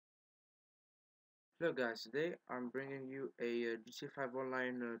Hello guys, today I'm bringing you a GTA 5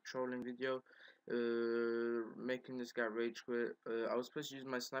 online trolling video, making this guy rage quit. I was supposed to use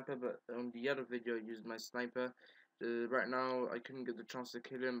my sniper, but on the other video I used my sniper. Right now I couldn't get the chance to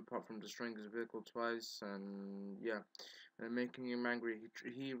kill him apart from destroying his vehicle twice, and yeah, making him angry.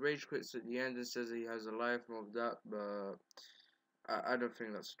 He rage quits at the end and says he has a life and all of that, but I don't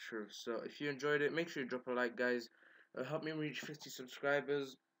think that's true. So if you enjoyed it, make sure you drop a like, guys. Help me reach 50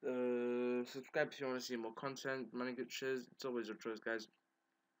 subscribers. Subscribe if you want to see more content. Money good shares. It's always your choice, guys.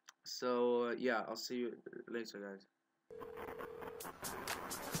 So yeah, I'll see you later, guys.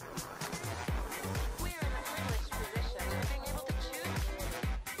 We're in the privileged position of being able to choose.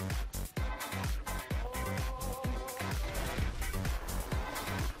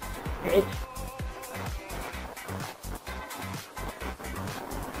 Bitch.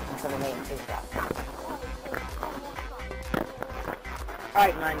 I'm coming late and figure out.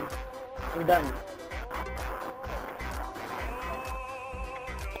 Alright, man. I'm done.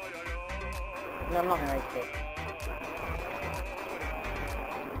 No, I'm not gonna write this.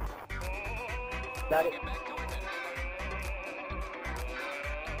 Got it.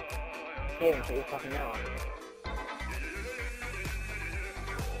 Can't even put your fucking now on.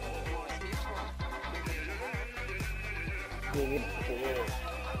 Yeah, you're a bitch.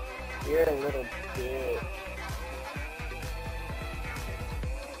 You're a little bitch.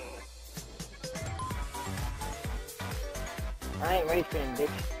 I ain't ready for him, bitch.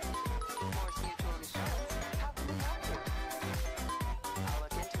 Force mutual insurance. How can we help you? I'll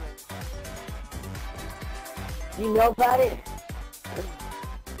look into it. You know about it?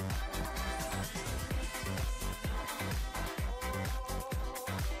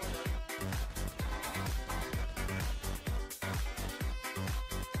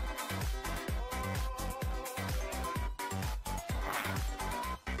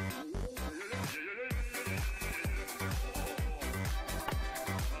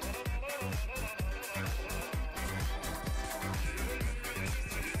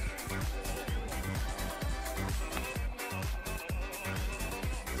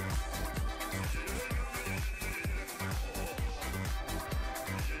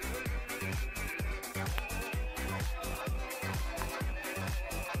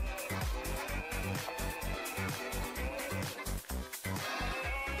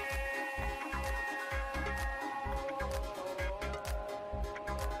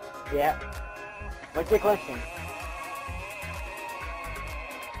 Yeah. What's your question?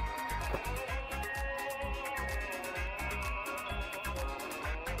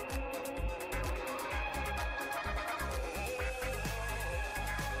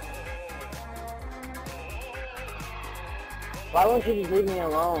 Why won't you just leave me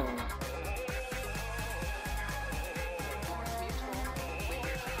alone? Force mutual.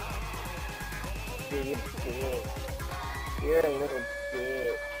 Dude, you're a bitch. You're a little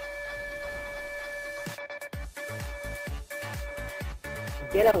bitch.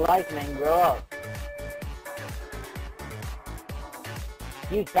 Get a life, man. Grow up.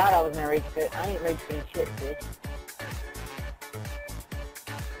 You thought I was gonna rage quit. I ain't rage quitting shit, bitch.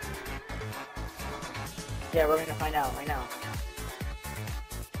 Yeah, we're gonna find out right now.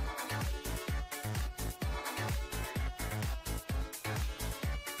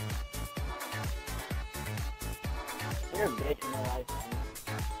 You're a bitch in real life, man.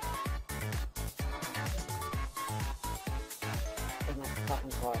 Take my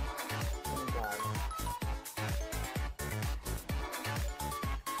fucking car. Oh my god.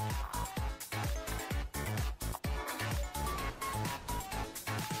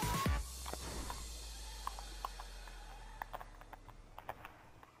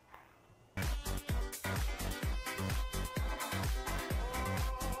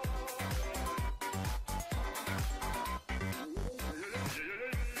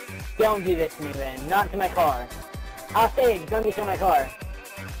 Don't do this to me, man. Not to my car. I'll say it. Don't get to my car.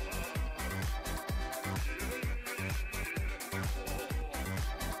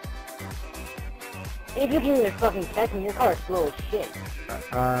 If you can even fucking catch me, your car is slow as shit.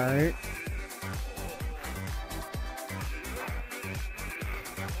 Alright.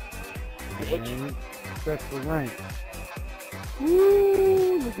 Bitch. That's the rank.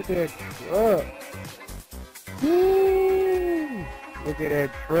 Woo! Look at that truck. Woo! Look at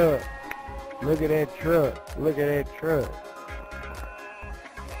that truck. Look at that truck. Look at that truck.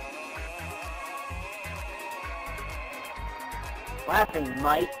 What happened,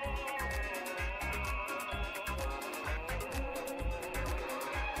 Mike?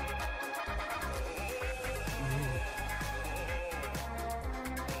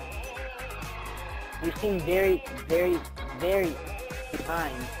 You seem very, very, very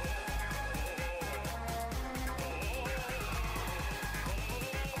kind.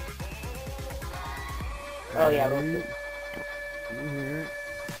 Oh yeah, Rovcky. Mm-hmm.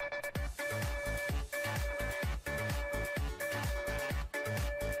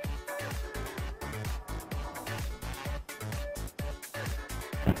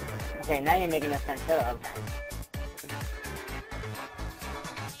 Okay, now you're making us sense. Shut up.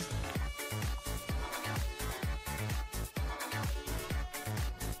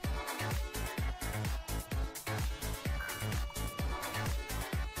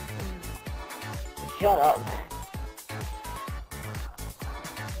 Shut up.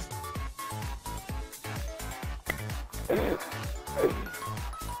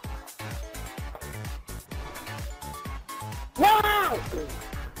 No!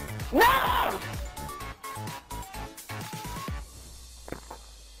 No!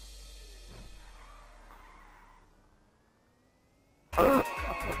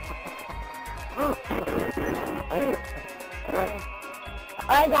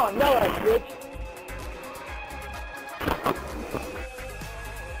 I don't know it, bitch.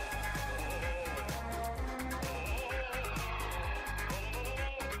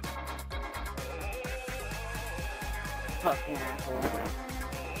 Fucking asshole.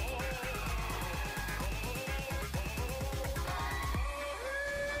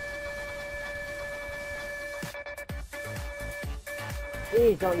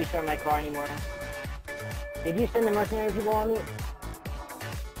 Please don't restart my car anymore. Did you send the mercenary people on me?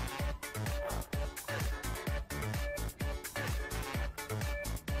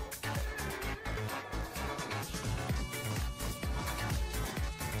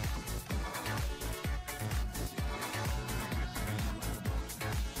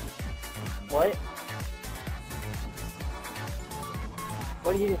 What?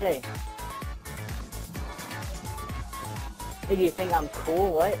 What did you just say? Did you think I'm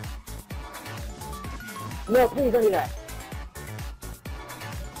cool? What? No, please don't do that.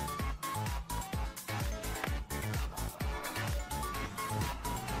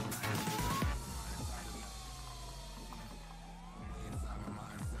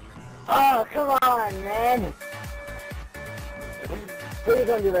 Oh, come on, man. Please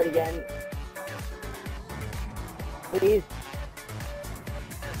don't do that again. Please.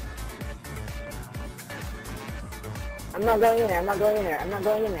 I'm not going in there. I'm not going in there. I'm not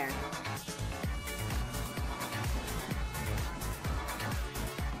going in there.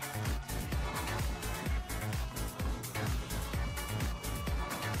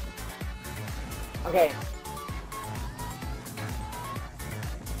 Okay.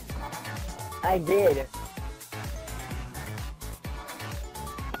 I did.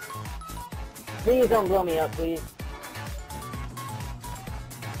 Please don't blow me up, please.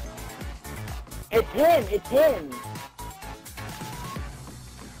 It's him! It's him!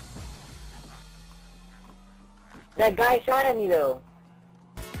 That guy shot at me though.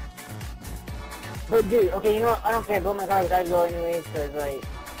 But dude, okay, you know what? I don't care. Blow my car, but I go anyways, cause like...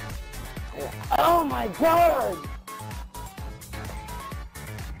 Oh my god!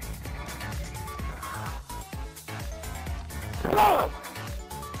 Oh!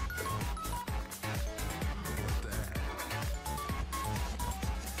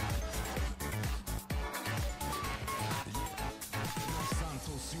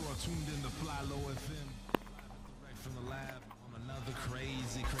 Santos, you are tuned in to Fly Low FM. Direct from the lab on another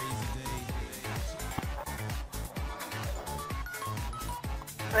crazy, crazy day.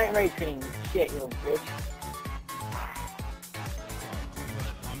 I ain't ready trading shit, you little bitch.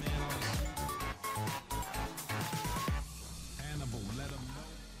 My man on the street, Hannibal, let him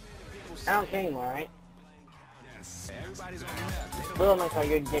know. I don't care anymore, right? Yes, everybody's on the map. They don't Blow my car,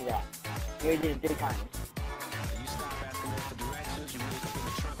 you already did that. You already did it 3 times. you stop asking them for directions, you wake up in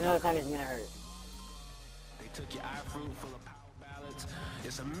the trunk. Another time isn't gonna hurt. They took your iFruit full of power ballots.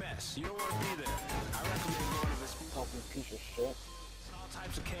 It's a mess. You don't want to be there. I recommend going to this. Fucking piece of shit. All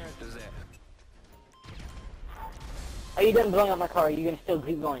types of characters there. Are you done blowing up my car? Or are you gonna still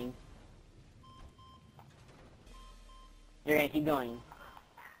keep going? You're gonna keep going.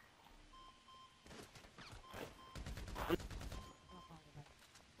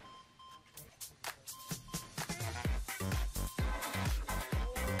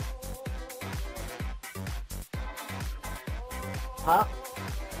 Huh?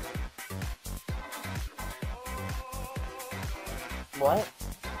 What?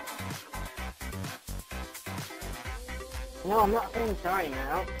 No, I'm not saying sorry, man.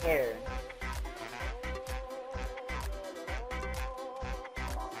 I don't care.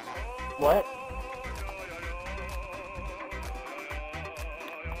 What?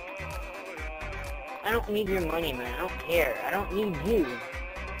 I don't need your money, man. I don't care. I don't need you.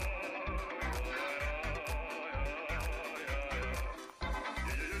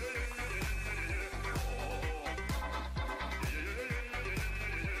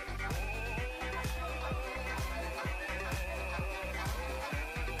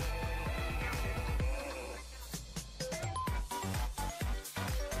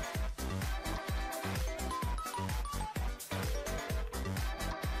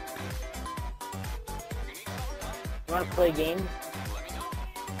 You want to play games?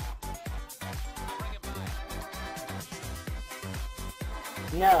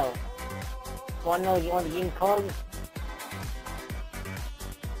 No. Want to know what the game's called?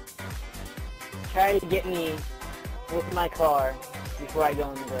 Try to get me with my car before I go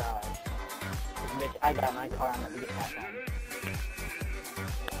in the garage. Bitch, I got my car, I'm gonna get that one.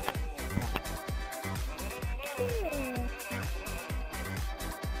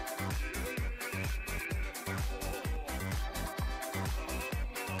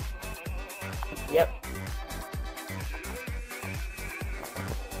 Yep.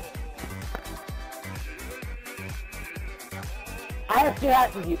 I have 2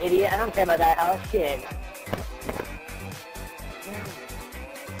 houses, you idiot. I don't care about that house. Shit.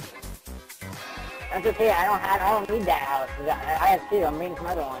 That's okay. I don't need that house. I have 2. I'm bringing some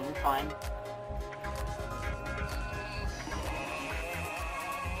other one. It's fine.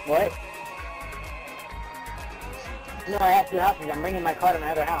 What? No, I have 2 houses. I'm bringing my car to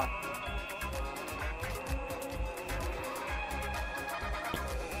my other house.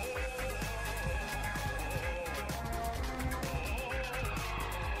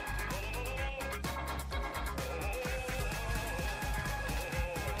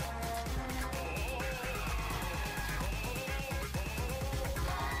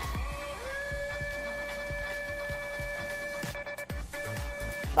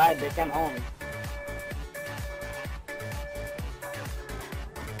 Bye, bitch. I'm home.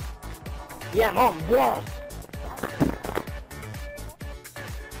 Yeah, I'm home. Yes.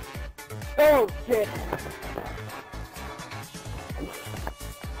 Oh, shit.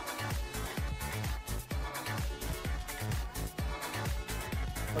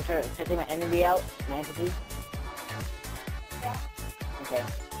 Oh, sure. Should I take my enemy out? My entity? Yeah. Okay.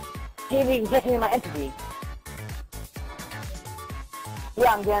 See if you can catch me in my entity.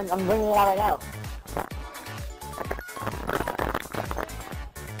 Yeah, I'm bringing it out right now.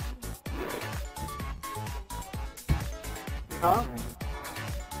 Huh?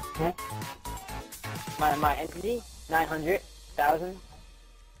 Huh? My entity? 900,000.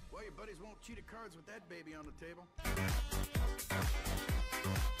 Well, your buddies won't cheat at cards with that baby on the table.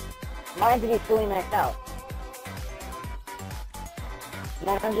 My entity's fully maxed out.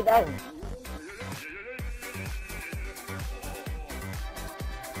 900,000.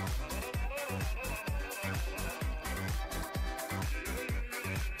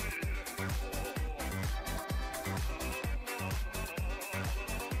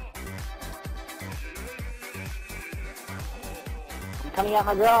 I'm coming out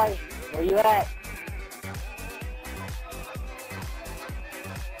my garage. Where you at?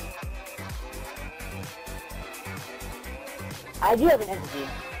 I do have an entity.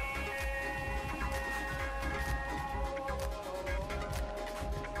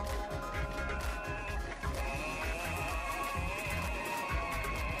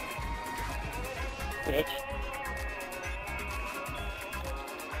 Bitch.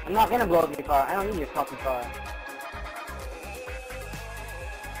 I'm not gonna blow up your car. I don't need your fucking car.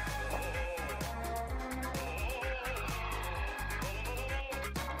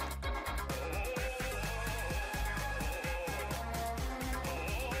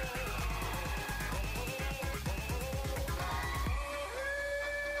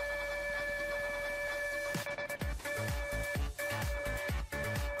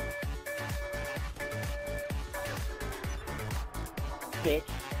 Bitch.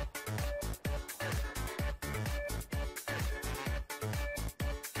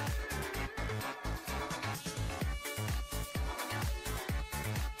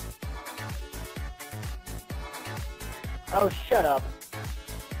 Oh, shut up.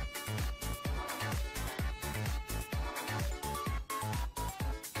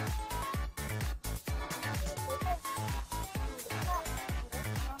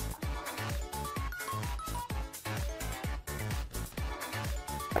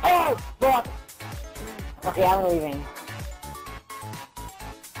 Oh, fuck! Okay, I'm leaving.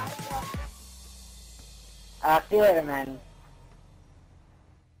 See you later, man.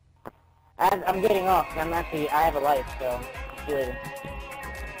 I'm getting off. I have a life, so see you later.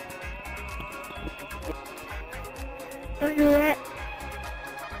 Don't do that.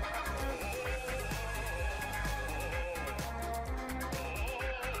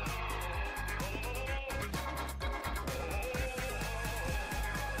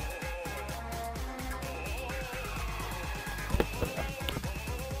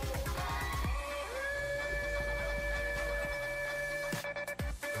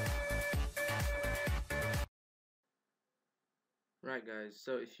 Right guys,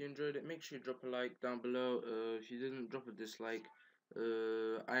 so if you enjoyed it, make sure you drop a like down below. If you didn't, drop a dislike.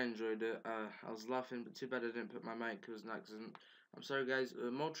 I enjoyed it. I was laughing, but too bad I didn't put my mic because an accident. I'm sorry, guys.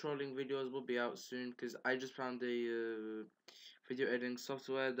 More trolling videos will be out soon because I just found a video editing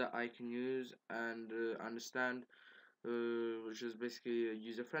software that I can use and understand, which is basically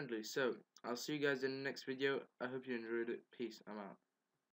user friendly. So I'll see you guys in the next video. I hope you enjoyed it. Peace. I'm out.